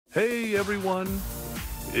Hey everyone!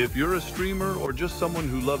 If you're a streamer or just someone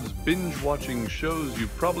who loves binge-watching shows,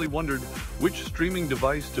 you've probably wondered which streaming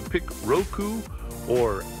device to pick, Roku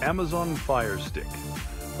or Amazon Fire Stick.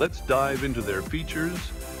 Let's dive into their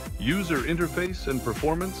features, user interface and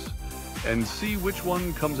performance, and see which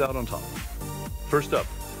one comes out on top. First up,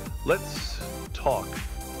 let's talk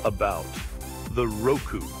about the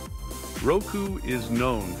Roku. Roku is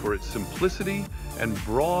known for its simplicity and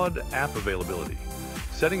broad app availability.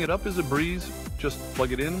 Setting it up is a breeze. Just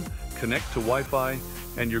plug it in, connect to Wi-Fi,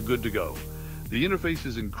 and you're good to go. The interface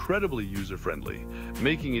is incredibly user-friendly,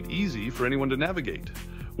 making it easy for anyone to navigate.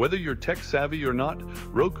 Whether you're tech-savvy or not,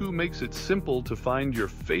 Roku makes it simple to find your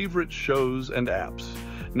favorite shows and apps.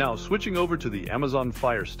 Now, switching over to the Amazon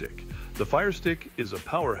Fire Stick. The Fire Stick is a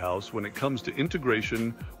powerhouse when it comes to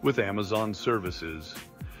integration with Amazon services.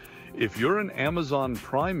 If you're an Amazon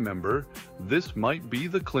Prime member, this might be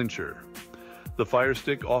the clincher. The Fire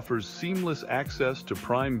Stick offers seamless access to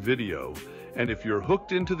Prime Video, and if you're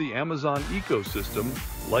hooked into the Amazon ecosystem,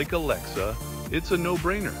 like Alexa, it's a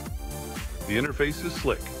no-brainer. The interface is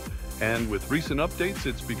slick, and with recent updates,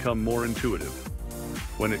 it's become more intuitive.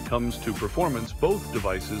 When it comes to performance, both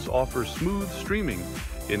devices offer smooth streaming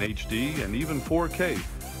in HD and even 4K,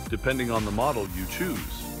 depending on the model you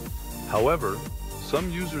choose. However, some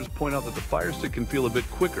users point out that the Fire Stick can feel a bit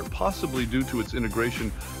quicker, possibly due to its integration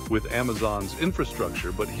with Amazon's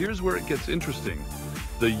infrastructure, but here's where it gets interesting.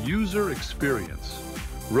 The user experience.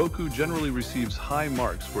 Roku generally receives high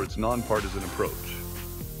marks for its nonpartisan approach.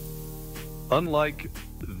 Unlike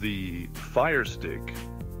the Fire Stick,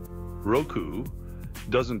 Roku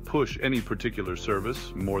doesn't push any particular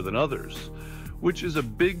service more than others, which is a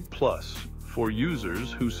big plus for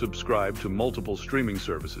users who subscribe to multiple streaming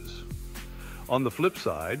services. On the flip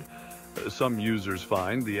side, some users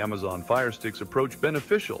find the Amazon Fire Stick's approach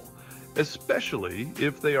beneficial, especially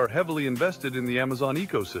if they are heavily invested in the Amazon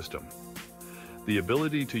ecosystem. The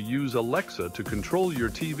ability to use Alexa to control your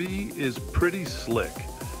TV is pretty slick.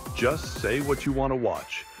 Just say what you want to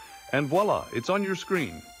watch, and voila, it's on your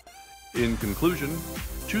screen. In conclusion,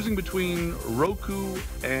 choosing between Roku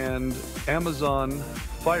and Amazon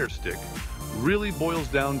Fire Stick really boils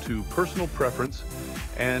down to personal preference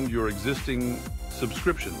and your existing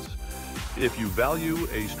subscriptions. If you value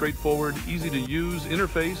a straightforward, easy-to-use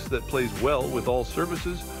interface that plays well with all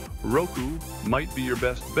services, Roku might be your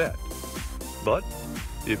best bet. But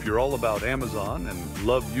if you're all about Amazon and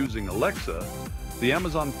love using Alexa, the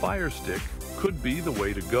Amazon Fire Stick could be the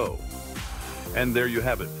way to go. And there you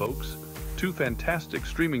have it, folks. Two fantastic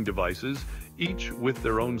streaming devices, each with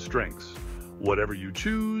their own strengths. Whatever you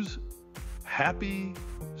choose, happy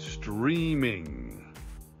streaming.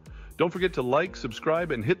 Don't forget to like, subscribe,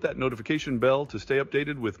 and hit that notification bell to stay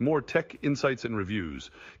updated with more tech insights and reviews.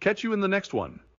 Catch you in the next one.